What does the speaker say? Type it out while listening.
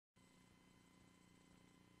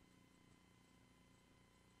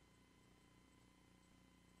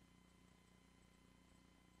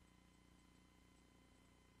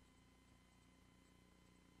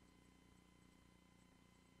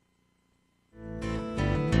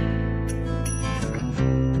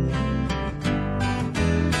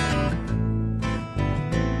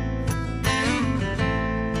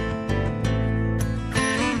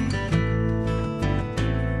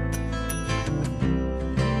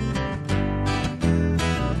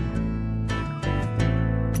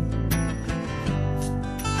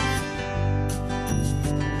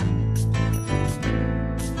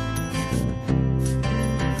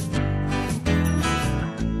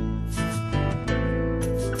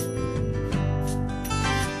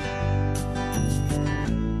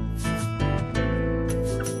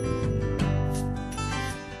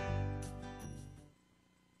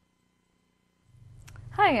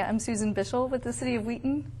Hi, I'm Susan Bishel with the City of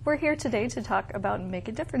Wheaton. We're here today to talk about Make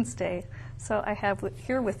a Difference Day. So I have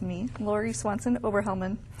here with me Laurie Swanson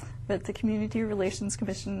Oberhelman with the Community Relations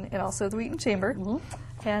Commission and also the Wheaton Chamber,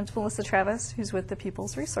 and Melissa Travis, who's with the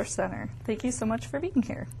People's Resource Center. Thank you so much for being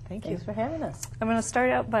here. Thanks for having us. I'm going to start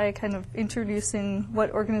out by kind of introducing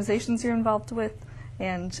what organizations you're involved with,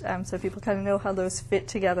 and so people kind of know how those fit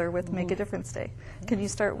together with Make a Difference Day. Can you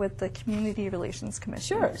start with the Community Relations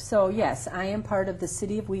Commission? Sure. So yes, I am part of the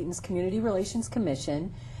City of Wheaton's Community Relations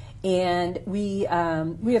Commission, and we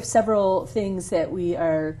have several things that we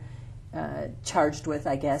are charged with,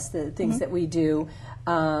 I guess, the things that we do,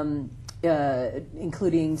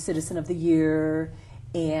 including Citizen of the Year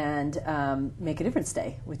and Make a Difference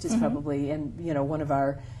Day, which is probably one of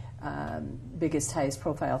our biggest, highest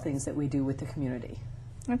profile things that we do with the community.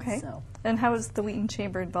 Okay. So. And how is the Wheaton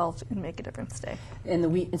Chamber involved in Make a Difference Day?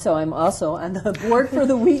 So I'm also on the board for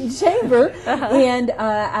the Wheaton Chamber, and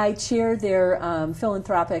I chair their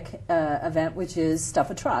philanthropic event, which is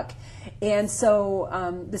Stuff a Truck. And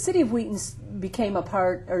so the City of Wheaton became a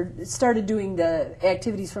part, or started doing the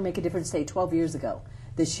activities for Make a Difference Day 12 years ago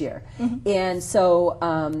this year. And so,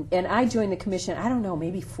 and I joined the commission, I don't know,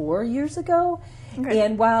 maybe 4 years ago. Okay.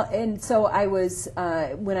 And so I was,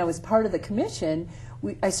 when I was part of the commission,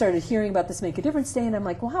 I started hearing about this Make a Difference Day, and I'm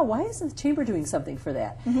like, wow, why isn't the Chamber doing something for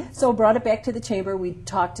that? So brought it back to the Chamber. We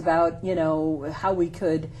talked about, how we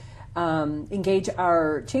could engage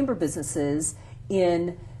our Chamber businesses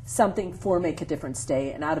in something for Make a Difference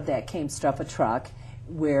Day, and out of that came Stuff a Truck,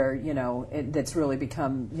 where, that's really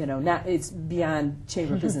become, it's beyond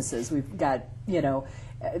Chamber businesses. We've got,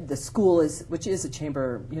 the school which is a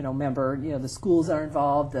Chamber, member, the schools are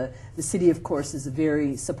involved. The city, of course, is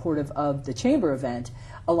very supportive of the Chamber event,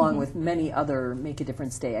 along with many other Make a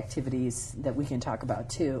Difference Day activities that we can talk about,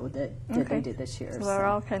 too, that they did this year. So they're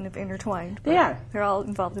all kind of intertwined. They are. They're all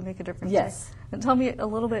involved in Make a Difference Yes. Day. And tell me a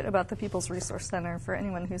little bit about the People's Resource Center for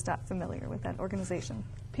anyone who's not familiar with that organization.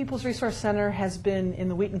 People's Resource Center has been in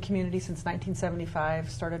the Wheaton community since 1975,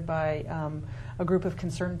 started by a group of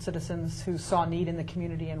concerned citizens who saw need in the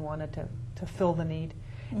community and wanted to fill the need.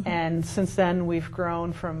 And since then, we've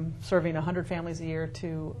grown from serving 100 families a year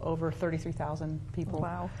to over 33,000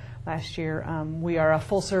 people last year. We are a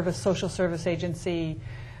full-service social service agency.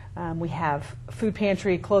 We have food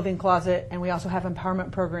pantry, clothing closet, and we also have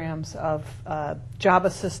empowerment programs of job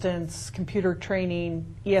assistance, computer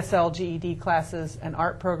training, ESL, GED classes, an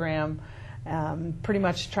art program, pretty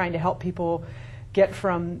much trying to help people get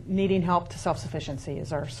from needing help to self-sufficiency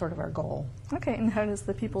is our goal. Okay, and how does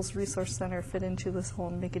the People's Resource Center fit into this whole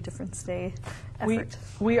Make a Difference Day effort?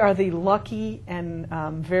 We are the lucky and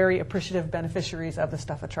very appreciative beneficiaries of the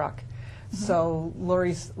Stuff a Truck. So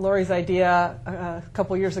Laurie's idea a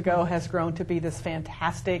couple years ago has grown to be this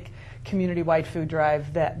fantastic community-wide food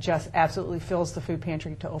drive that just absolutely fills the food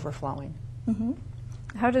pantry to overflowing.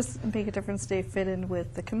 How does Make a Difference Day fit in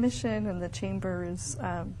with the Commission and the Chamber's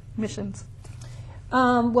missions?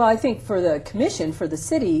 Well, I think for the Commission, for the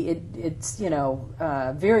city, it's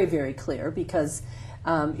very, very clear, because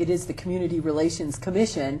it is the Community Relations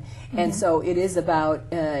Commission, and so it is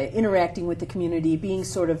about interacting with the community, being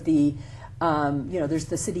sort of the there's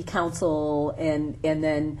the city council, and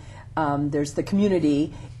then there's the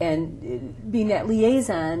community, and being that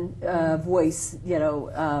liaison voice,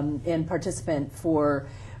 and participant for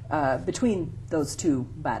between those two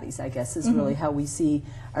bodies, I guess, is really how we see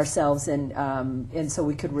ourselves, and so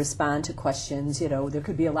we could respond to questions. There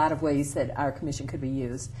could be a lot of ways that our commission could be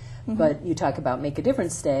used, but you talk about Make a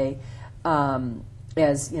Difference Day.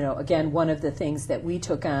 As again, one of the things that we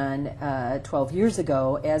took on 12 years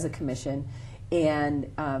ago as a commission, and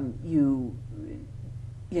how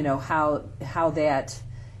that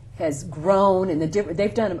has grown, and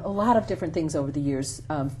they've done a lot of different things over the years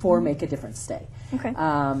for Make a Difference Day. Okay.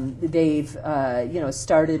 They've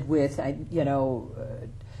started with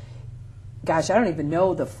gosh, I don't even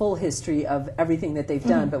know the full history of everything that they've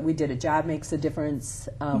done, but we did a Job Makes a Difference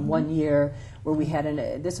 1 year where we had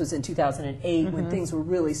this was in 2008 when things were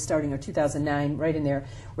really starting, or 2009, right in there,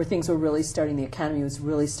 where things were really starting, the economy was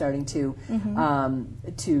really starting to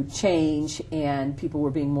change, and people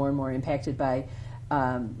were being more and more impacted by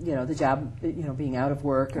the job, being out of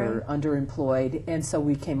work or underemployed, and so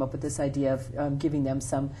we came up with this idea of giving them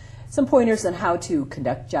some pointers on how to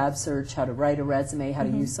conduct job search, how to write a resume, how to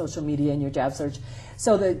use social media in your job search.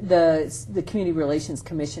 So the Community Relations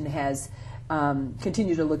Commission has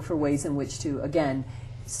continued to look for ways in which to, again,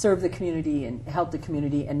 serve the community and help the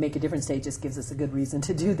community, and Make a Difference Day just gives us a good reason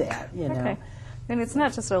to do that. Okay. And it's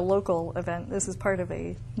not just a local event. This is part of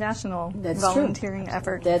a national That's volunteering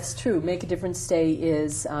effort. That's true. Make a Difference Day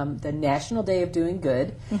is the National Day of Doing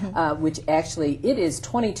Good, which actually it is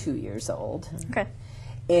 22 years old. Okay.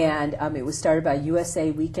 And it was started by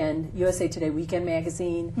USA Today Weekend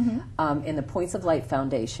magazine, and the Points of Light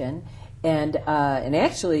Foundation, and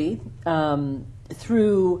actually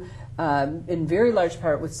through in very large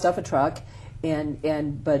part with Stuff a Truck.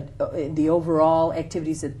 But the overall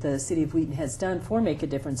activities that the City of Wheaton has done for Make a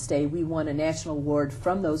Difference Day, we won a national award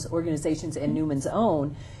from those organizations and Newman's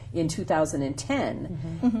Own in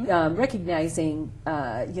 2010, recognizing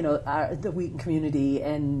the Wheaton community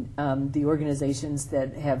and the organizations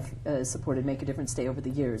that have supported Make a Difference Day over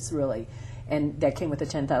the years, really. And that came with a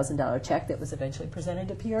 $10,000 check that was eventually presented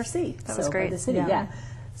to PRC. That was great. By the city, Yeah.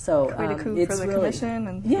 So Quite a coup it's for the really, commission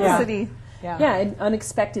and Yeah. the city. yeah, an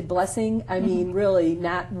unexpected blessing. I mean, really,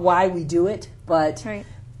 not why we do it, but Right.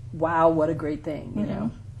 wow, what a great thing, you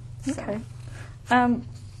know. Okay.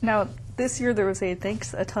 Now, this year there was a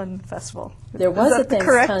Thanks a Ton festival. There was Is that a the Thanks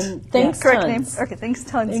correct, Ton- Thanks correct Tons. name? Okay, Thanks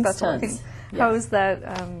Tons Thanks festival. Tons. How Yeah. is that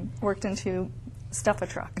worked into Stuff a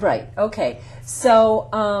Truck? Right. Okay. So,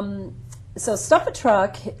 so Stuff a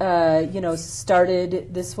Truck,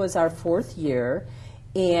 started. This was our 4th year,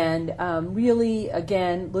 and really,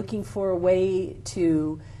 again, looking for a way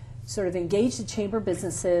to sort of engage the chamber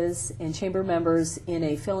businesses and chamber members in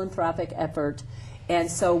a philanthropic effort.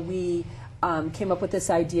 And so we came up with this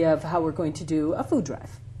idea of how we're going to do a food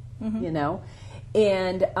drive,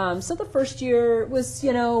 And so the first year was,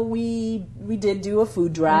 we did do a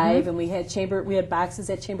food drive, and we had boxes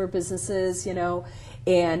at chamber businesses,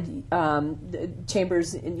 and the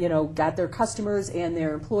chambers, got their customers and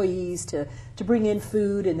their employees to bring in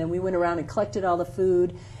food, and then we went around and collected all the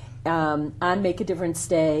food on Make a Difference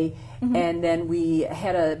Day, and then we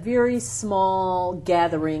had a very small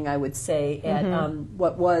gathering, I would say, at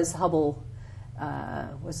what was Hubble.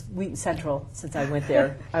 Was Wheaton Central, since I went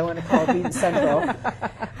there. I want to call it Wheaton Central,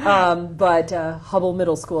 but Hubble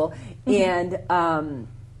Middle School, and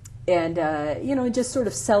just sort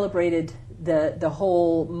of celebrated the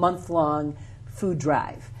whole month-long food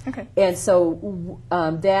drive. Okay. And so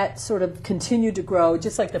that sort of continued to grow,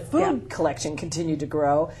 just like the food collection continued to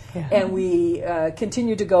grow, and we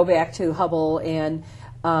continued to go back to Hubble and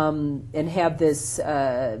have this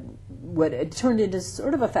what it turned into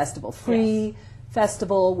sort of a festival, free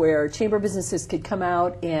festival where chamber businesses could come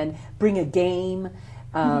out and bring a game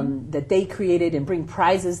that they created and bring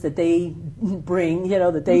prizes that they bring,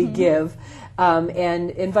 that they give, and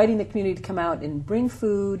inviting the community to come out and bring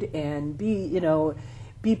food and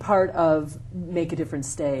be part of Make a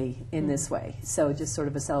Difference Day in this way. So just sort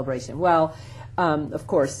of a celebration. Well, of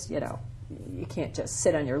course, you can't just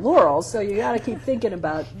sit on your laurels, so you got to keep thinking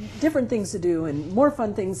about different things to do and more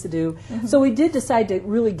fun things to do. So we did decide to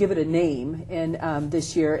really give it a name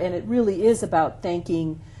this year, and it really is about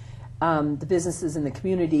thanking the businesses in the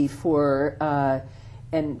community for,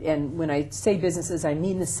 and when I say businesses, I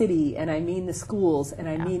mean the city, and I mean the schools, and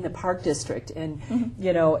I mean the park district, and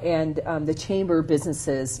the chamber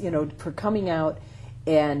businesses, for coming out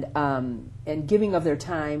and giving of their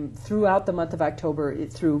time throughout the month of October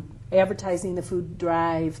through advertising the food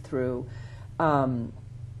drive, through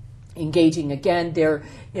engaging again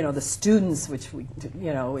the students, which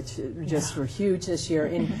were huge this year,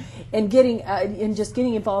 and getting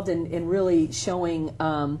involved in really showing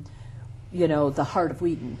the heart of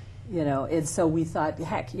Wheaton, and so we thought,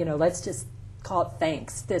 heck, let's just call it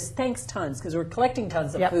Thanks. Thanks Tons, because we're collecting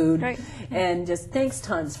tons of food, right. And just Thanks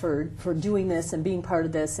Tons for doing this and being part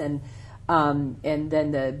of this, and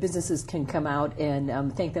then the businesses can come out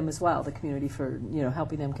and thank them as well, the community, for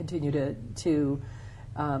helping them continue to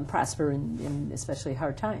prosper in especially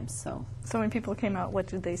hard times. So when people came out, what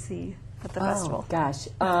did they see at the festival? Gosh,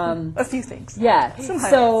 A few things. yeah. Some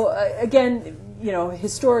highlights. So again,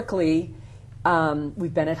 historically,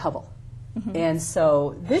 we've been at Hubble, and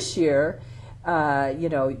so this year,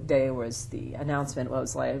 there was the announcement,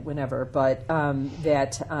 was like whenever, but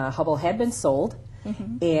that Hubble had been sold.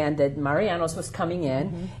 And that Mariano's was coming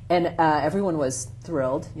in, and everyone was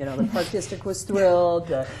thrilled. The park district was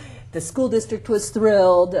thrilled, the school district was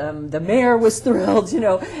thrilled, the mayor was thrilled,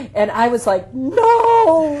 and I was like,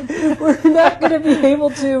 no, we're not going to be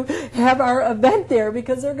able to have our event there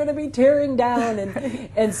because they're going to be tearing down,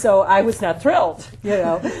 and so I was not thrilled,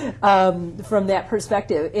 from that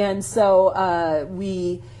perspective. And so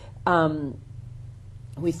we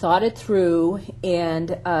thought it through, and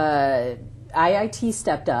IIT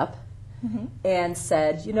stepped up and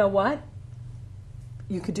said, you know what,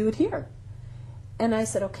 you could do it here. And I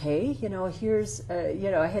said, okay, here's,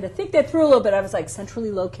 I had to think that through a little bit. I was like,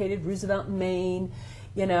 centrally located, Roosevelt, Maine,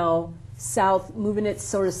 south, moving it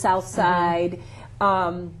sort of south side.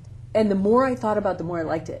 And the more I thought about it, the more I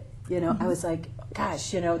liked it. I was like,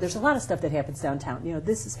 gosh, there's a lot of stuff that happens downtown.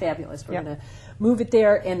 This is fabulous. We're going to move it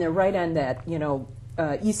there, and they're right on that,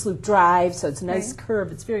 East Loop Drive, so it's a nice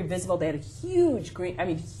curve. It's very visible. They had a huge green,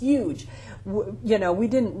 huge. We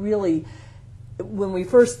didn't really, when we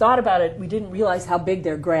first thought about it, we didn't realize how big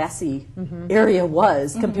their grassy area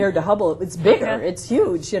was compared to Hubble. It's bigger. It's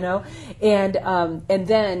huge, And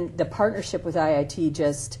then the partnership with IIT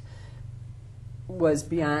just was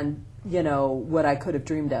beyond, what I could have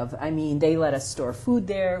dreamed of. I mean, they let us store food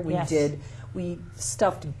there. We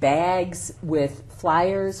stuffed bags with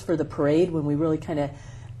flyers for the parade when we really kind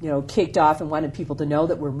of, kicked off and wanted people to know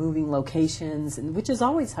that we're moving locations, and which is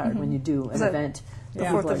always hard when you do an event. The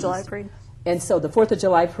 4th of July parade. And so the 4th of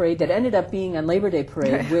July parade that ended up being on Labor Day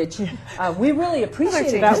parade, which we really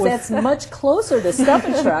appreciated because that's much closer to Stuff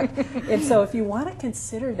and Truck. And so if you want to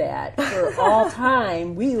consider that for all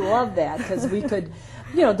time, we love that because we could,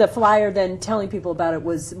 the flyer then telling people about it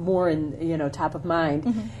was more in, top of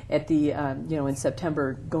mind at the, in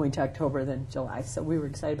September going to October than July. So we were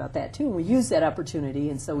excited about that too. And we used that opportunity,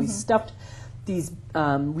 and so we stuffed these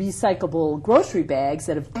recyclable grocery bags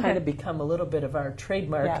that have kind of become a little bit of our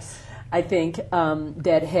trademark. I think,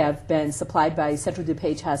 that have been supplied by Central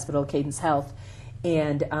DuPage Hospital, Cadence Health,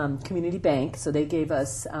 and Community Bank. So they gave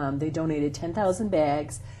us, they donated 10,000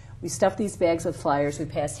 bags. We stuffed these bags with flyers. We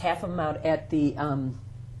passed half of them out at the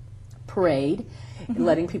parade,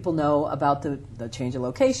 letting people know about the change of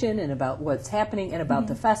location and about what's happening and about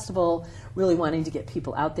the festival, really wanting to get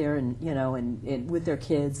people out there and, and with their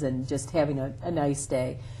kids and just having a nice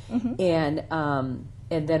day. And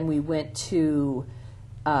then we went to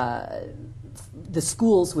the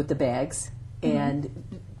schools with the bags and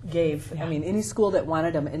gave, any school that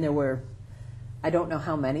wanted them, and there were, I don't know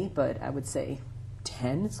how many, but I would say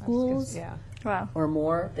 10 schools or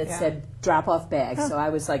more that said drop-off bags. So I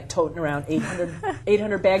was like toting around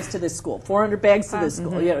 800 bags to this school, 400 bags to this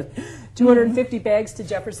school, 250 bags to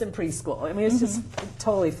Jefferson Preschool. It's just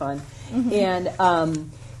totally fun. And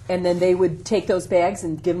then they would take those bags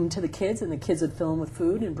and give them to the kids, and the kids would fill them with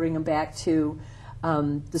food and bring them back to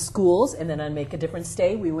the schools. And then on Make a Difference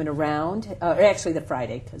Day, we went around, actually the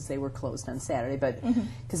Friday, because they were closed on Saturday, but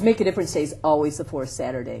because Make a Difference Day is always the fourth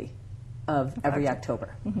Saturday of every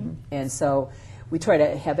October. And so we try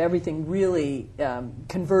to have everything really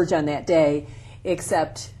converge on that day,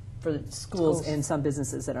 except for schools and some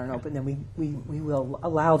businesses that aren't open. Then we will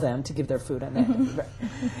allow them to give their food on that day.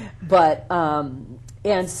 But,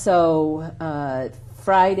 and so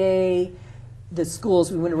Friday, the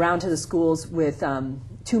schools, we went around to the schools with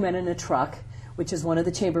 2 men in a truck, which is one of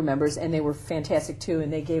the chamber members, and they were fantastic too,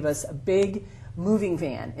 and they gave us a big moving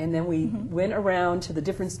van, and then we went around to the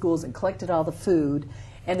different schools and collected all the food,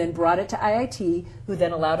 and then brought it to IIT, who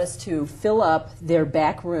then allowed us to fill up their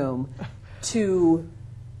back room to,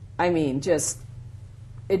 it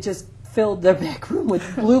just filled their back room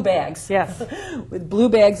with blue bags. With blue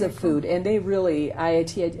bags of food. And they really,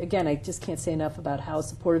 IIT, again, I just can't say enough about how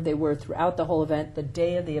supportive they were throughout the whole event, the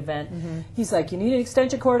day of the event. He's like, you need an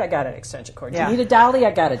extension cord? I got an extension cord. You need a dolly?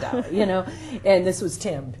 I got a dolly, And this was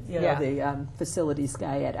Tim, the facilities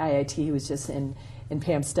guy at IIT. He was just in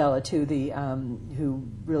Pam Stella, too, who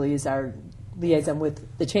really is our liaison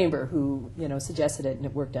with the chamber, who, suggested it, and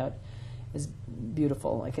it worked out. Is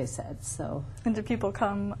beautiful, like I said. So. And do people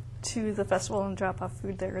come to the festival and drop off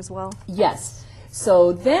food there as well? Yes.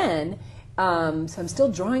 So then, so I'm still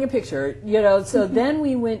drawing a picture. So then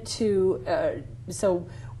we went to. So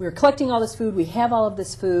we were collecting all this food. We have all of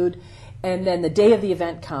this food, and then the day of the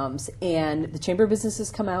event comes, and the chamber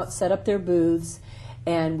businesses come out, set up their booths,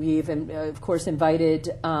 and we've of course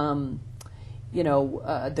invited.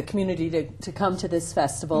 The community to come to this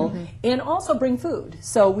festival and also bring food.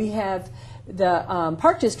 So we have the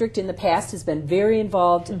Park District in the past has been very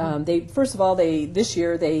involved. This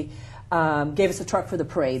year they gave us a truck for the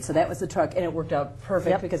parade. So that was the truck, and it worked out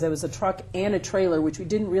perfect because it was a truck and a trailer, which we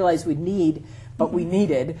didn't realize we'd need, but we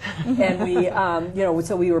needed. And we,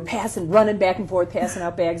 so we were running back and forth, passing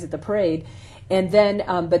out bags at the parade. And then,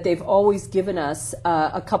 but they've always given us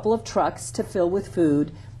a couple of trucks to fill with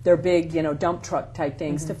food. They're big, dump truck type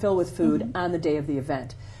things to fill with food on the day of the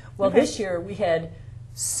event. Well, this year we had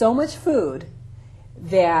so much food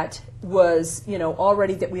that was,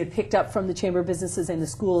 already that we had picked up from the chamber businesses and the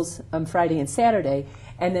schools on Friday and Saturday,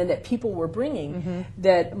 and then that people were bringing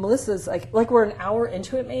that Melissa's like we're an hour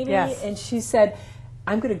into it maybe, and she said,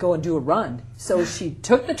 I'm going to go and do a run. So she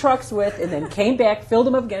took the trucks with and then came back, filled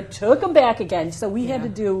them up again, took them back again. So we had to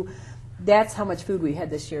do, that's how much food we had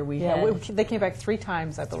this year. They came back 3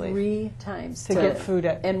 times, I believe. 3 times. To get food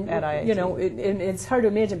at IIT. You know, it's hard to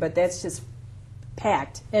imagine, but that's just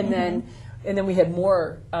packed. And then we had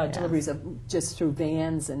more deliveries of just through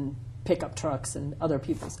vans and pickup trucks and other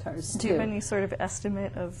people's cars, Do you have any sort of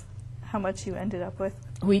estimate of how much you ended up with?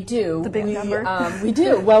 We do. The big number? We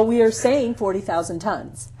do. Well, we are saying 40,000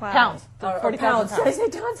 tons. Wow. Pounds. Or 40,000 Did I pounds. say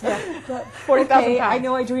tons? Yeah. 40,000 Okay, pounds. I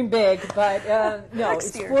know I dream big, but no, Next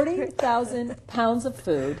it's year. 40,000 pounds of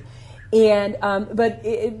food. And, but,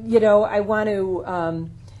 you know, I want to,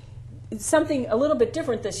 something a little bit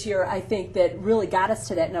different this year, I think, that really got us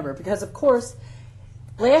to that number. Because, of course,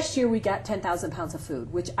 last year we got 10,000 pounds of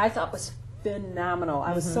food, which I thought was phenomenal.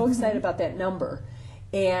 I was so excited about that number.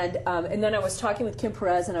 And then I was talking with Kim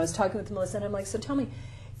Perez, and I was talking with Melissa, and I'm like, so tell me,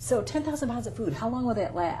 so 10,000 pounds of food, how long will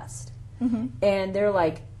that last? And they're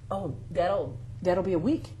like, oh, that'll be a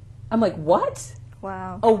week. I'm like, what?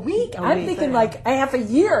 Wow. A week? I'm thinking like half a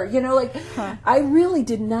year, you know, like I really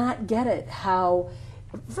did not get it how,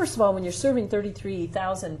 first of all, when you're serving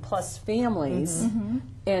 33,000 plus families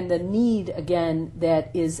and the need, again,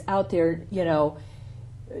 that is out there, you know,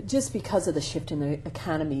 just because of the shift in the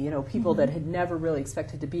economy, you know, people that had never really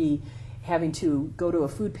expected to be having to go to a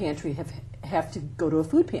food pantry have to go to a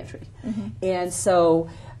food pantry. And so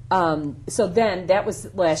so then that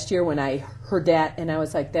was last year when I heard that, and I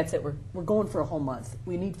was like, that's it, we're going for a whole month.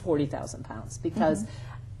 We need 40,000 pounds because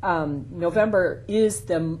November is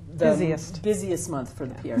the busiest month for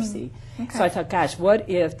the PRC. So I thought, gosh, what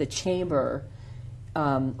if the chamber,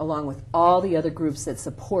 along with all the other groups that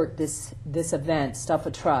support this event, Stuff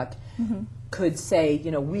a Truck, could say,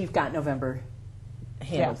 you know, we've got November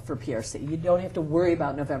handled for PRC. You don't have to worry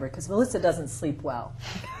about November, because Melissa doesn't sleep well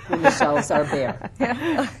when the shelves are bare.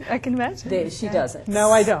 Yeah, I can imagine. She doesn't. No,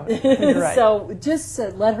 I don't. You're right. So just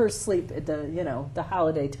let her sleep at the, you know, the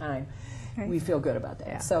holiday time. Right. We feel good about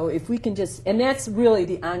that. So if we can just, and that's really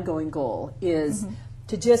the ongoing goal, is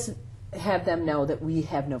to just have them know that we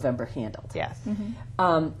have November handled. Yes.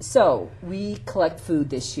 So we collect food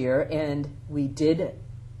this year, and we did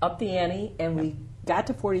up the ante, and we got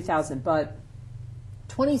to 40,000, but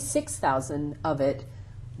 26,000 of it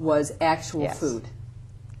was actual food.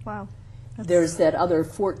 Wow. There's that other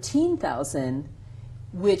 14,000,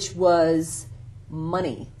 which was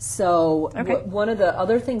money. So one of the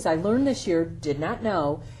other things I learned this year, did not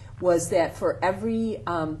know, was that for every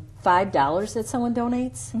 $5 that someone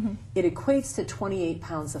donates, it equates to 28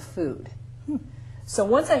 pounds of food. So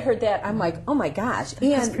once I heard that, I'm like, oh my gosh.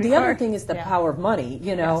 And the other thing is the power of money,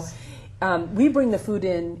 you know. We bring the food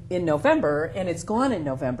in November, and it's gone in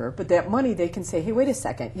November, but that money, they can say, hey, wait a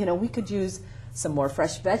second, you know, we could use some more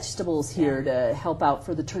fresh vegetables here to help out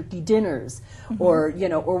for the turkey dinners, or, you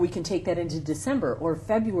know, or we can take that into December or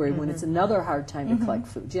February when it's another hard time to collect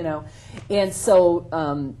food, you know. And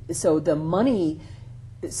so, so the money,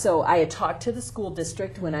 so I had talked to the school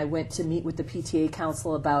district when I went to meet with the PTA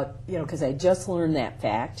council about, you know, because I just learned that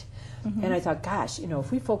fact. And I thought, gosh, you know,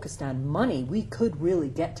 if we focused on money, we could really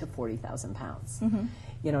get to 40,000 pounds.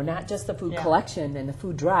 You know, not just the food collection and the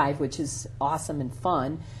food drive, which is awesome and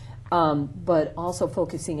fun, but also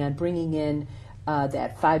focusing on bringing in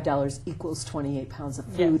that $5 equals 28 pounds of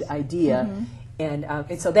food idea.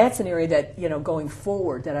 And so that's an area that, you know, going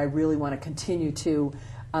forward, that I really want to continue to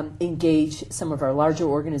engage some of our larger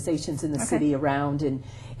organizations in the city around,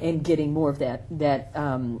 and getting more of that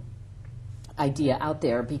idea out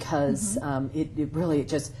there, because it really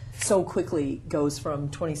just so quickly goes from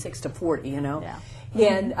 26 to 40, you know.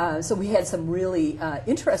 And so we had some really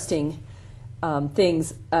interesting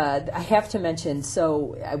things I have to mention.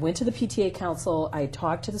 So I went to the PTA council, I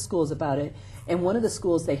talked to the schools about it, and one of the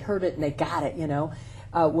schools, they heard it and they got it, you know,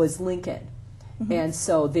 was Lincoln. And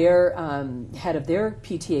so their head of their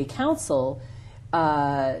PTA council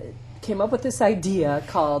came up with this idea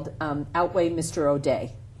called Outweigh Mr.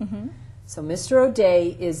 O'Day. So Mr.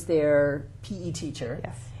 O'Day is their PE teacher.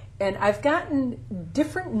 And I've gotten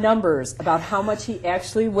different numbers about how much he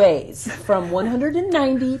actually weighs, from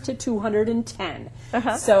 190 to 210.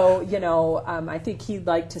 So, you know, I think he'd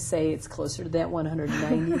like to say it's closer to that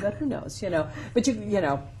 190, but who knows, you know. But, you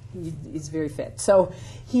know, he's very fit. So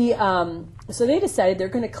so they decided they're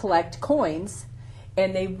going to collect coins,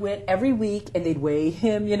 and they went every week, and they'd weigh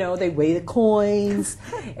him, you know, they weigh the coins,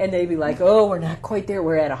 and they'd be like, oh, we're not quite there,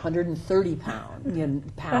 we're at 130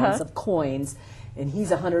 pounds of coins, and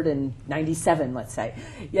he's 197, let's say.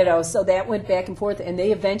 You know, so that went back and forth, and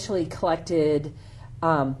they eventually collected,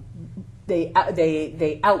 they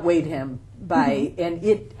outweighed him by,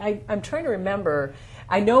 and I'm trying to remember,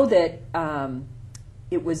 I know that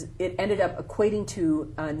it ended up equating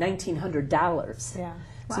to $1,900. Yeah.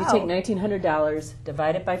 So you take $1,900,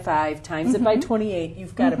 divide it by 5, times it by 28,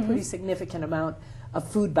 you've got a pretty significant amount of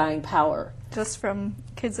food buying power. Just from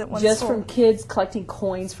kids at one Just school. from kids collecting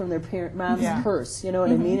coins from their mom's purse, you know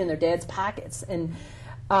what I mean, in their dad's pockets. And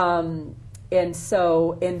then,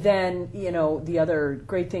 you know, the other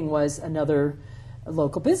great thing was another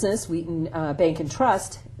local business, Wheaton Bank and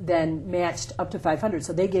Trust, then matched up to $500.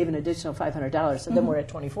 So they gave an additional $500. So then we're at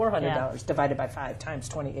 $2,400 divided by 5 times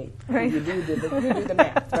 28. Right. You do the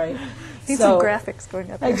math, right? Need some graphics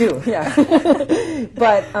going up there. I do, yeah.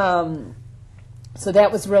 But so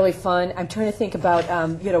that was really fun. I'm trying to think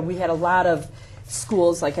about, you know, we had a lot of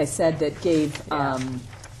schools, like I said, that gave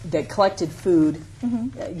that collected food.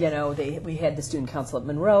 You know, we had the Student Council at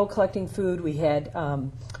Monroe collecting food. We had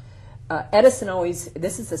Edison always,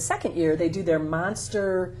 this is the second year, they do their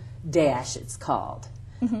Monster Dash, it's called,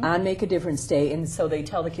 on Make a Difference Day. And so they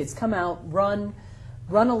tell the kids, come out, run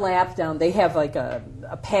a lap down. They have like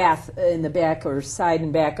a path in the back or side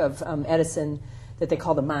and back of Edison that they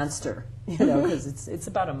call the Monster, you know, because it's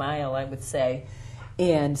about a mile, I would say.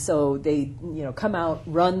 And so they, you know, come out,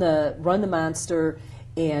 run the Monster,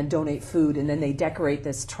 and donate food, and then they decorate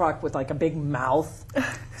this truck with like a big mouth,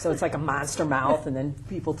 so it's like a monster mouth, and then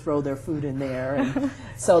people throw their food in there, and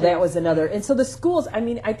so that was another. And so the schools, I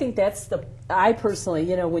mean, I think I personally,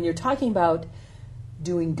 you know, when you're talking about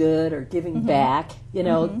doing good or giving back, you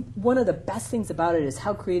know, one of the best things about it is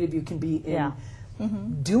how creative you can be in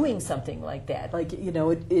doing something like that. Like, you know,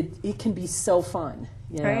 it can be so fun,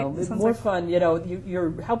 you know, it's more fun, you know,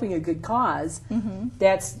 you're helping a good cause,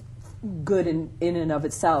 that's good in and of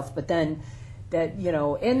itself, but then that, you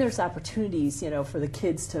know, and there's opportunities, you know, for the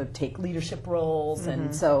kids to take leadership roles,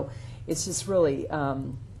 and so it's just really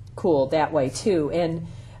cool that way too. And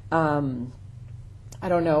I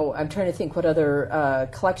don't know, I'm trying to think what other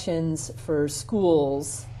collections for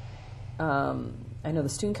schools. I know the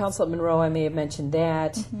Student Council at Monroe, I may have mentioned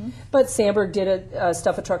that, but Sandburg did a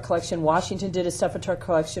Stuff a Truck collection, Washington did a Stuff a Truck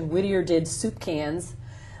collection, Whittier did soup cans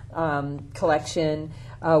collection.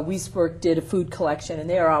 Wiesburg did a food collection, and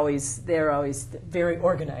they're always very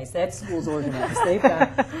organized. That school's organized. They've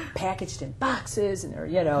got packaged in boxes, and they're,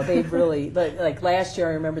 you know, they've really, like last year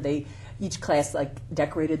I remember each class like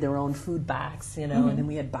decorated their own food box, you know, and then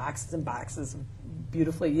we had boxes and boxes of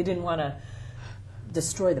beautifully. You didn't want to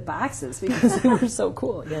destroy the boxes because they were so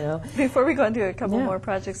cool, you know. Before we go into a couple more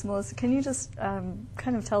projects, Melissa, can you just kind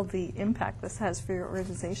of tell the impact this has for your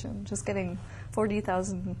organization, just getting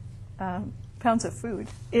 40,000 pounds of food?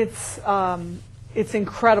 It's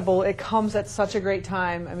incredible. It comes at such a great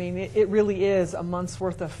time. I mean, it really is a month's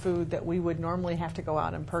worth of food that we would normally have to go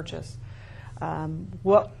out and purchase.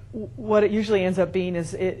 What it usually ends up being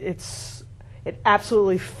is it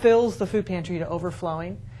absolutely fills the food pantry to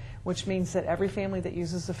overflowing, which means that every family that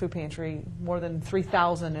uses the food pantry, more than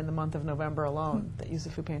 3,000 in the month of November alone that use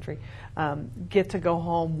the food pantry, get to go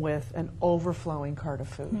home with an overflowing cart of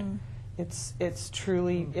food. It's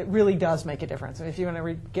truly, it really does make a difference. And if you want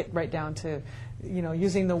to get right down to, you know,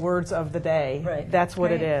 using the words of the day, that's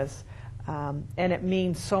what it is. And it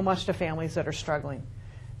means so much to families that are struggling.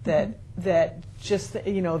 That just,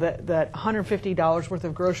 you know, that $150 worth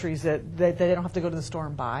of groceries that they don't have to go to the store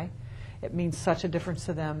and buy, it means such a difference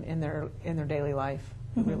to them in their daily life.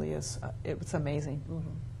 It really is. It's amazing.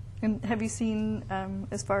 And have you seen,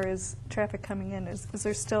 as far as traffic coming in, is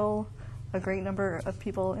there still a great number of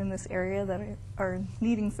people in this area that are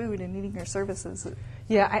needing food and needing your services?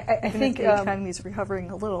 Yeah, I think the economy is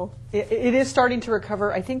recovering a little. It is starting to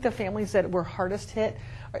recover. I think the families that were hardest hit,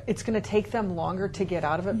 it's going to take them longer to get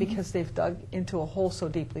out of it because they've dug into a hole so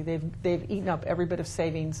deeply. They've eaten up every bit of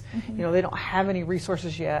savings. You know, they don't have any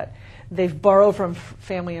resources yet. They've borrowed from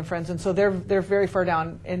family and friends, and so they're very far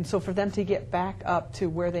down. And so for them to get back up to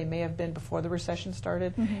where they may have been before the recession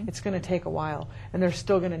started, it's going to take a while. And they're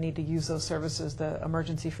still going to need to use those services, the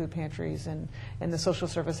emergency food pantries and the social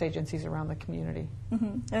service agencies around the community.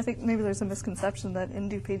 I think maybe there's a misconception that in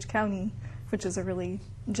DuPage County, which is a really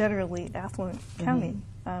generally affluent county,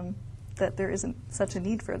 that there isn't such a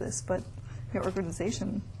need for this, but your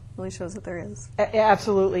organization really shows that there is.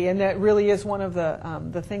 Absolutely, and that really is one of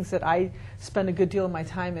the things that I spend a good deal of my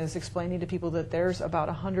time is explaining to people that there's about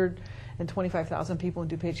 125,000 people in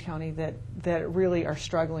DuPage County that really are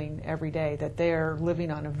struggling every day, that they're living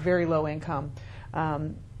on a very low income.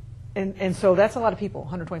 And so that's a lot of people,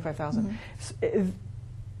 125,000.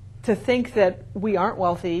 To think that we aren't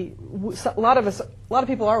wealthy, a lot of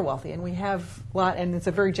people are wealthy, and we have a lot, and it's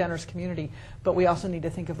a very generous community. But we also need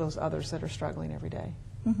to think of those others that are struggling every day.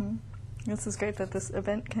 This is great that this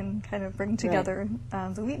event can kind of bring together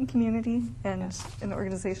the Wheaton community and an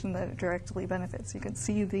organization that it directly benefits. You can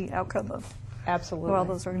see the outcome of all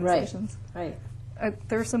those organizations. Right.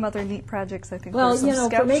 There are some other neat projects, I think. Well, There's some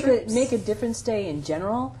for scout Make troops. a Difference Day in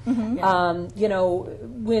general,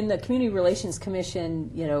 when the Community Relations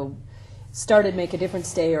Commission, started Make a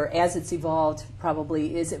Difference Day, or as it's evolved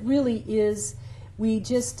probably, we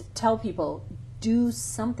just tell people, do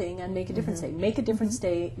something on Make a Difference Day. Make a difference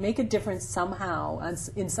day. Make a difference somehow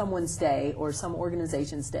in someone's day or some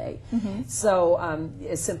organization's day. So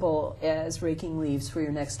as simple as raking leaves for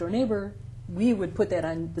your next door neighbor, we would put that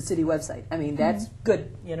on the city website. I mean, that's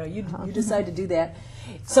good. You decide to do that.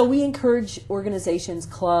 So we encourage organizations,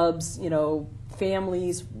 clubs,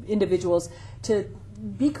 families, individuals to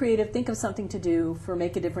be creative, think of something to do for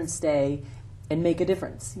Make a Difference Day, and make a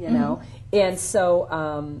difference. And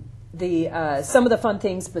so. Some of the fun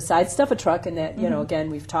things besides Stuff a Truck, and that, again,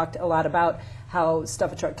 we've talked a lot about how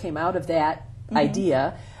Stuff a Truck came out of that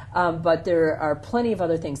idea, but there are plenty of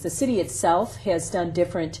other things. The city itself has done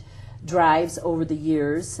different drives over the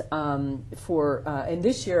years and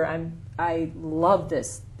this year I love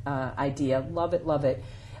this idea, love it.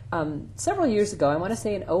 Several years ago, I want to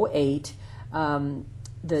say in 2008,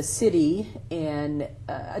 the city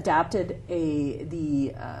adopted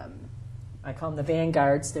I call them the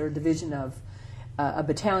Vanguards. They're a division of a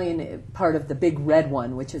battalion, part of the Big Red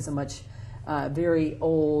One, which is a much very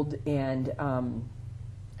old and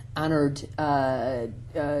honored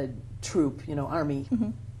troop, Army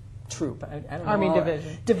troop. I don't know Army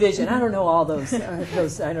division. I don't know all those.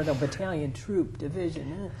 I don't know, battalion, troop,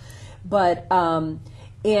 division. But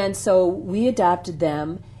and so we adopted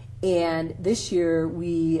them, and this year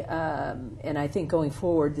we and I think going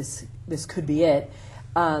forward this could be it.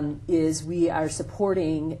 Is we are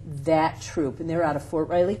supporting that troop, and they're out of Fort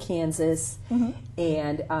Riley, Kansas,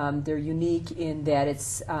 and they're unique in that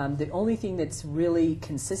it's the only thing that's really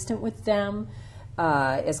consistent with them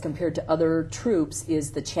as compared to other troops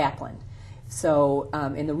is the chaplain. So,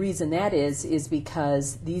 and the reason that is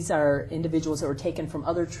because these are individuals that were taken from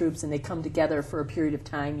other troops, and they come together for a period of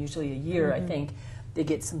time, usually a year, I think. They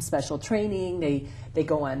get some special training, they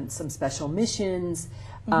go on some special missions,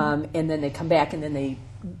 and then they come back, and then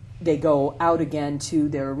they go out again to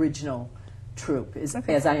their original troop,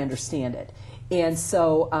 as I understand it. And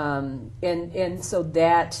so so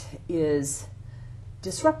that is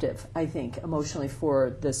disruptive, I think, emotionally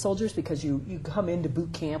for the soldiers, because you come into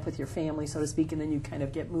boot camp with your family, so to speak, and then you kind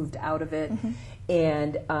of get moved out of it,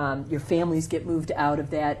 and your families get moved out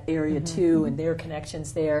of that area too, and their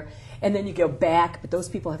connections there. And then you go back, but those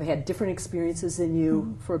people have had different experiences than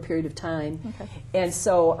you for a period of time. And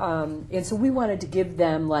so we wanted to give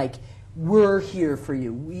them, like, we're here for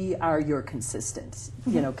you. We are your consistency.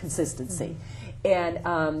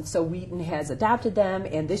 And so Wheaton has adopted them,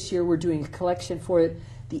 and this year we're doing a collection for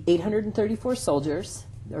the 834 soldiers,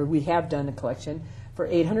 or we have done a collection for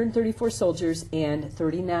 834 soldiers and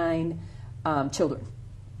 39 children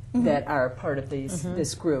that are part of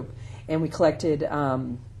this group. And we collected...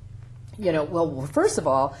 well, first of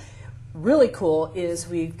all, really cool is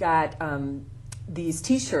we've got these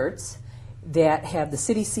T-shirts that have the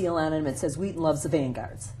city seal on them. It says Wheaton loves the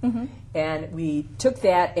Vanguards. And we took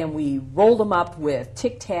that and we rolled them up with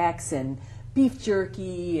Tic Tacs and beef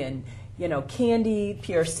jerky and, candy.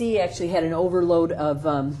 PRC actually had an overload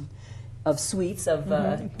of sweets, of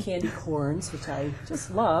candy corns, which I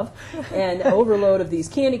just love, and overload of these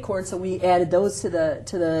candy corns. So we added those to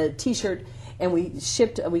the T-shirt. And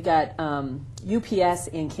we got UPS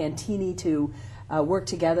and Cantini to work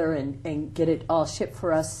together and get it all shipped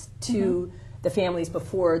for us to the families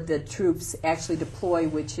before the troops actually deploy,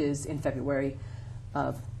 which is in February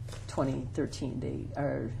of 2013. They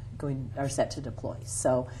are set to deploy.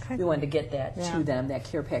 So we wanted to get that to them, that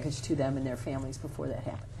care package to them and their families before that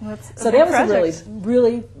happened. So that was a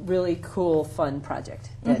really cool, fun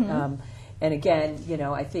project. That, and again,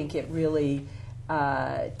 I think it really...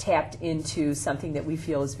 tapped into something that we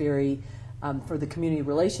feel is very, for the Community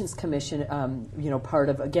Relations Commission, part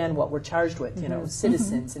of, again, what we're charged with,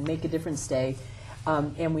 citizens and Make a Difference Day.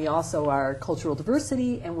 And we also are cultural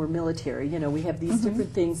diversity, and we're military. We have these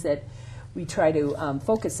different things that we try to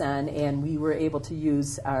focus on, and we were able to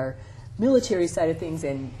use our military side of things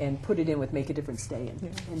and put it in with Make a Difference Day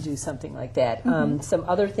and do something like that. Some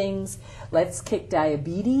other things, Let's Kick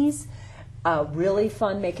Diabetes. Really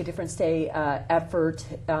fun Make a Difference Day effort.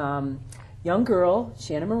 Young girl,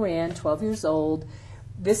 Shannon Moran, 12 years old,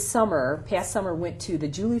 past summer, went to the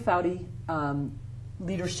Julie Foudy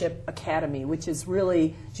Leadership Academy, which is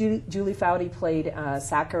really, Julie Foudy played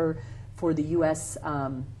soccer for the U.S.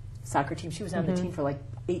 Soccer team. She was on the team for like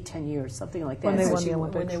 8-10 years, something like that. When they So won the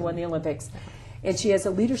Olympics. When they won the Olympics. And she has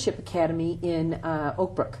a leadership academy in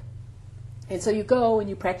Oak Brook. And so you go and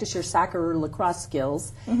you practice your soccer or lacrosse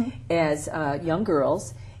skills as young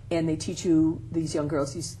girls, and they teach you, these young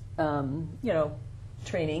girls, these,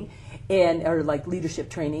 training, or like leadership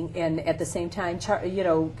training, and at the same time,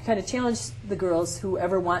 kind of challenge the girls,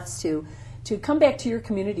 whoever wants to come back to your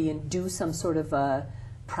community and do some sort of a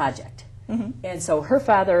project. And so her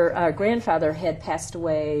grandfather had passed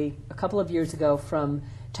away a couple of years ago from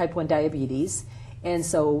type 1 diabetes, and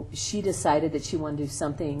so she decided that she wanted to do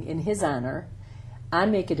something in his honor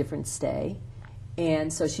on Make a Difference Day.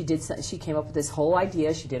 And so she came up with this whole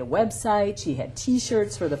idea. She did a website. She had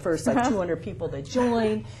T-shirts for the first 200 people that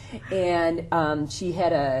joined, and she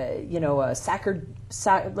had a soccer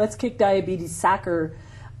Let's Kick Diabetes soccer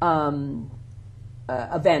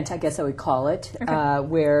event, I guess I would call it,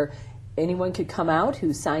 where anyone could come out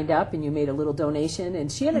who signed up, and you made a little donation.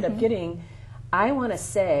 And she ended up getting, I want to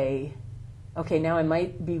say, okay, now I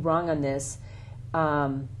might be wrong on this.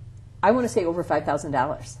 I want to say over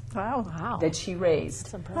 $5,000. Wow. That she raised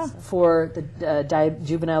That's impressive. for the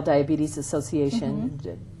Juvenile Diabetes Association,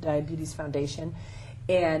 Diabetes Foundation.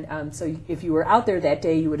 And so if you were out there that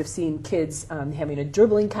day, you would have seen kids having a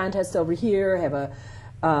dribbling contest over here,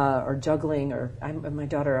 or juggling, or my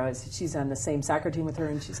daughter, she's on the same soccer team with her,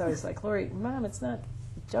 and she's always like, Laurie, Mom, it's not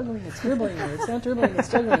juggling, it's dribbling, or it's not dribbling, it's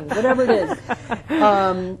juggling, whatever it is.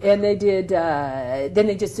 And they did, then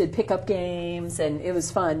they just did pickup games, and it was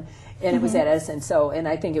fun. And it was at Edison, and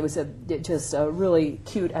I think it was just a really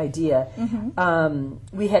cute idea.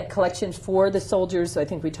 We had collections for the soldiers, so I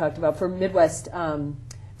think we talked about, for Midwest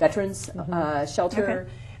Veterans Shelter.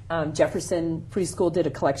 Jefferson Preschool did a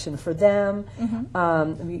collection for them.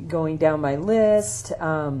 Going down my list,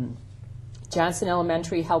 Johnson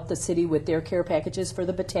Elementary helped the city with their care packages for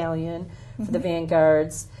the battalion, for the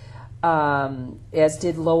Vanguards, as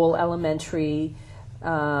did Lowell Elementary.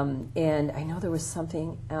 And I know there was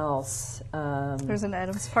something else. There's an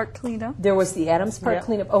Adams Park cleanup. There was the Adams Park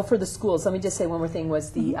cleanup. Oh, for the schools. Let me just say one more thing,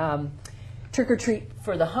 was the trick or treat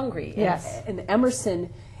for the hungry. Yes. And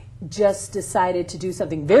Emerson just decided to do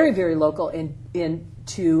something very, very local and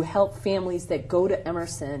to help families that go to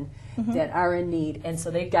Emerson that are in need. And so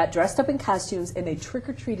they got dressed up in costumes, and they trick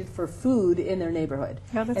or treated for food in their neighborhood.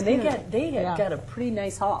 Oh, that's and good. they got a pretty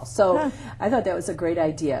nice haul. So I thought that was a great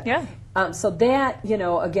idea. Yeah. So that,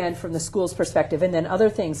 again, from the school's perspective, and then other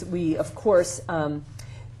things, we, of course, I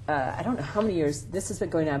don't know how many years this has been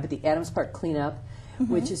going on, but the Adams Park cleanup,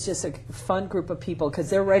 which is just a fun group of people, because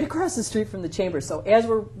they're right across the street from the chamber. So as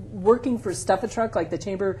we're working for Stuff a Truck, like the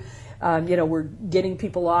chamber, we're getting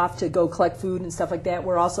people off to go collect food and stuff like that.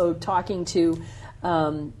 We're also talking to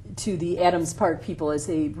the Adams Park people as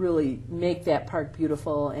they really make that park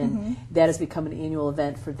beautiful, and that has become an annual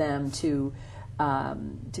event for them to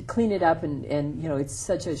clean it up, and it's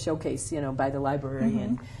such a showcase, by the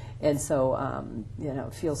library, and so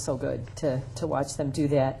it feels so good to watch them do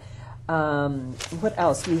that. What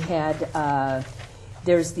else? We had,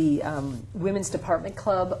 there's the Women's Department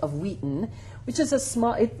Club of Wheaton, which is a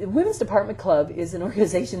small, Women's Department Club is an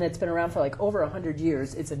organization that's been around for like over 100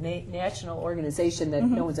 years. It's a national organization that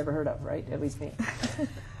no one's ever heard of, right? At least me.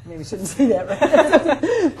 Maybe shouldn't say that,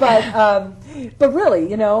 right? but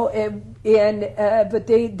really, but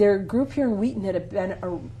their group here in Wheaton had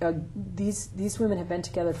been, these women have been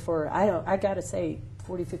together for, I gotta say,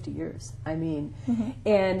 40, 50 years. I mean,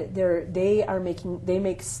 and they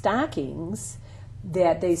make stockings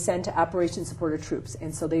that they send to Operation Supporter Troops,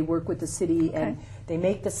 and so they work with the city, and they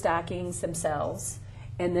make the stockings themselves,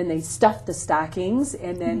 and then they stuff the stockings,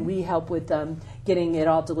 and then we help with getting it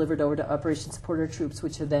all delivered over to Operation Supporter Troops,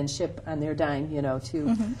 which will then ship on their dime,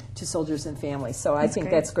 to soldiers and families. So I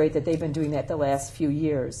think that's great that they've been doing that the last few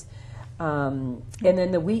years. And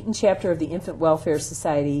then the Wheaton chapter of the Infant Welfare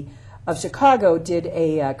Society of Chicago did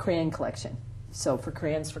a crayon collection. So for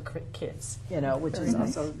crayons for kids, which is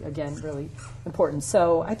also, again, really important.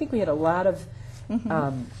 So I think we had a lot of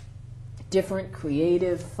different,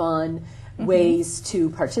 creative, fun ways to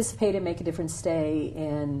participate and Make a Difference Day,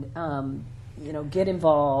 and get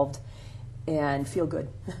involved and feel good.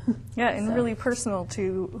 Yeah, and really personal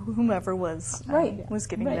to whomever was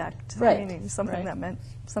giving back to the community, something that meant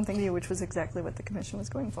something to you, which was exactly what the commission was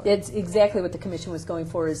going for. It's exactly what the commission was going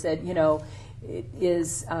for. Is that it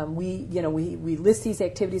is we list these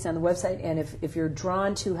activities on the website, and if you're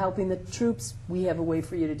drawn to helping the troops, we have a way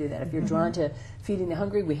for you to do that. If you're drawn to feeding the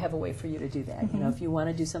hungry, we have a way for you to do that. If you want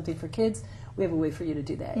to do something for kids, we have a way for you to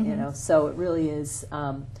do that. So it really is.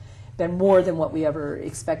 Been more than what we ever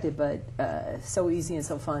expected, but so easy and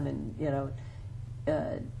so fun, and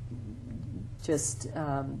just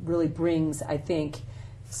really brings, I think,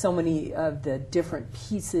 so many of the different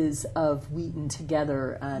pieces of Wheaton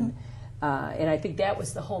together. And I think that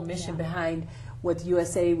was the whole mission behind what the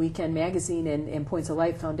USA Weekend Magazine and Points of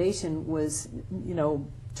Light Foundation was,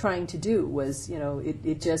 trying to do was,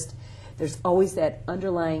 it just, there's always that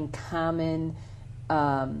underlying common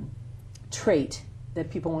trait that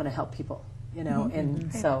people want to help people,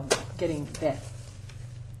 and so getting that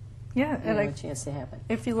a chance to happen.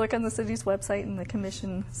 If you look on the city's website in the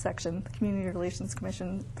commission section, the Community Relations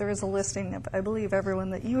Commission, there is a listing of, I believe,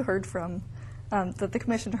 everyone that you heard from, that the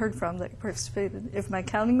commission heard from that participated. If my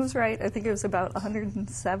counting was right, I think it was about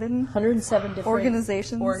 107 different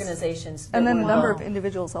organizations, and then a number of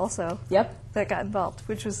individuals also that got involved,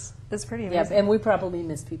 which is pretty amazing. Yep, and we probably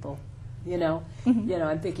missed people.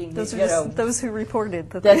 I'm thinking those are those who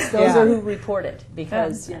reported. Those are who reported,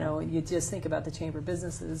 because you just think about the chamber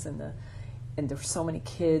businesses and there's so many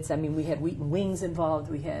kids. I mean, we had Wheaton Wings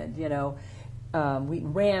involved. We had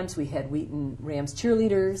Wheaton Rams. We had Wheaton Rams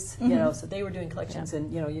cheerleaders. So they were doing collections,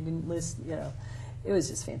 and you didn't list. It was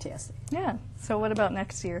just fantastic. Yeah. So what about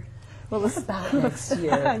next year? Well, about next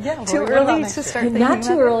year. Too early to start thinking Not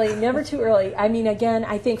too early, never too early. I mean, again,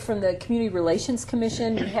 I think from the Community Relations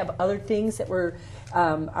Commission, we have other things that we're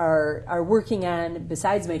are working on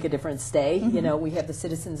besides Make a Difference Day. We have the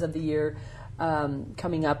Citizens of the Year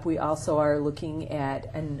coming up. We also are looking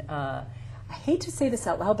at, and I hate to say this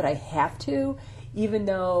out loud, but I have to, even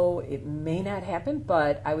though it may not happen,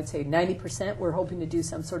 but I would say 90% we're hoping to do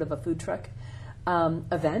some sort of a food truck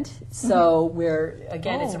event. So where,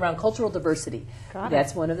 again, it's around cultural diversity.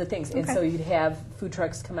 That's one of the things. And so you'd have food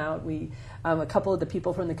trucks come out. We, a couple of the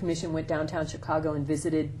people from the commission went downtown Chicago and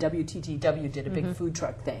visited. WTTW did a big food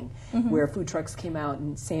truck thing where food trucks came out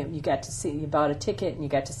and you got to see, you bought a ticket and you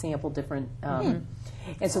got to sample different.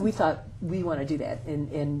 And so we thought we want to do that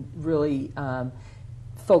and really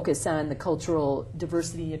focus on the cultural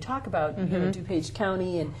diversity. You talk about DuPage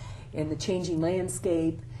County and the changing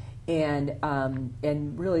landscape. And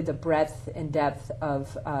really the breadth and depth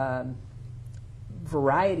of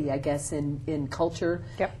variety, I guess, in culture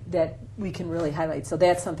that we can really highlight. So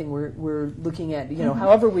that's something we're looking at.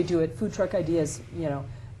 However we do it, food truck ideas,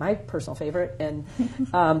 my personal favorite. And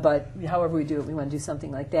but however we do it, we want to do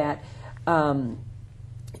something like that.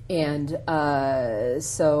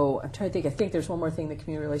 So I'm trying to think. I think there's one more thing that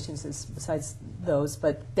community relations is besides those,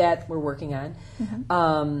 but that we're working on.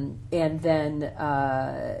 And then,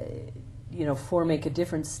 for Make a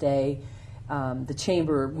Difference Day, the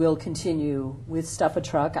chamber will continue with Stuff a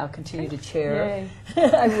Truck. I'll continue to chair.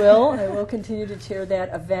 I will continue to chair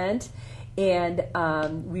that event. And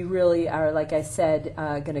we really are, like I said,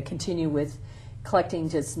 going to continue with collecting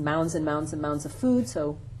just mounds and mounds and mounds of food.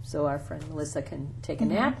 So our friend Melissa can take a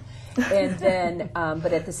nap. And then,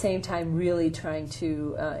 but at the same time, really trying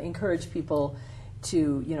to encourage people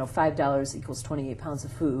to, $5 equals 28 pounds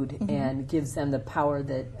of food and gives them the power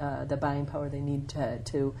that, the buying power they need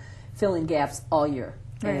to fill in gaps all year.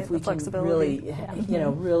 And if we can really,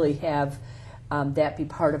 really have that be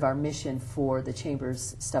part of our mission for the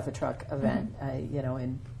Chamber's Stuff a Truck event,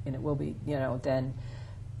 and it will be, then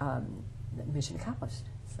mission accomplished.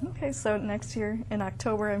 Okay, so next year in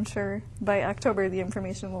October, I'm sure by October the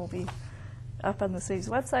information will be up on the city's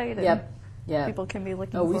website. And people can be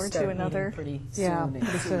looking forward to another. Pretty soon.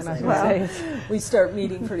 Pretty soon. We start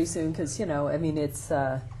meeting pretty soon because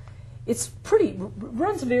it's pretty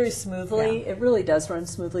runs very smoothly. It really does run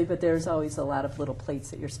smoothly, but there's always a lot of little plates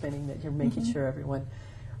that you're spinning that you're making sure everyone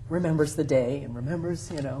remembers the day and remembers,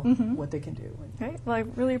 what they can do. Great. Well, I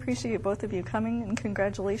really appreciate both of you coming, and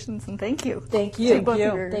congratulations and thank you. Thank you. To both of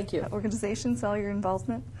your Thank you. organizations, all your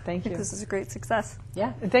involvement. Thank you. This is a great success.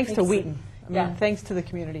 Yeah. And thanks to Wheaton. I mean, thanks to the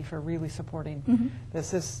community for really supporting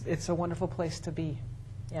this. It's a wonderful place to be.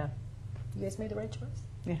 Yeah. You guys made the right choice.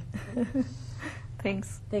 Yeah.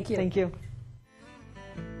 Thanks. Thank you. Thank you.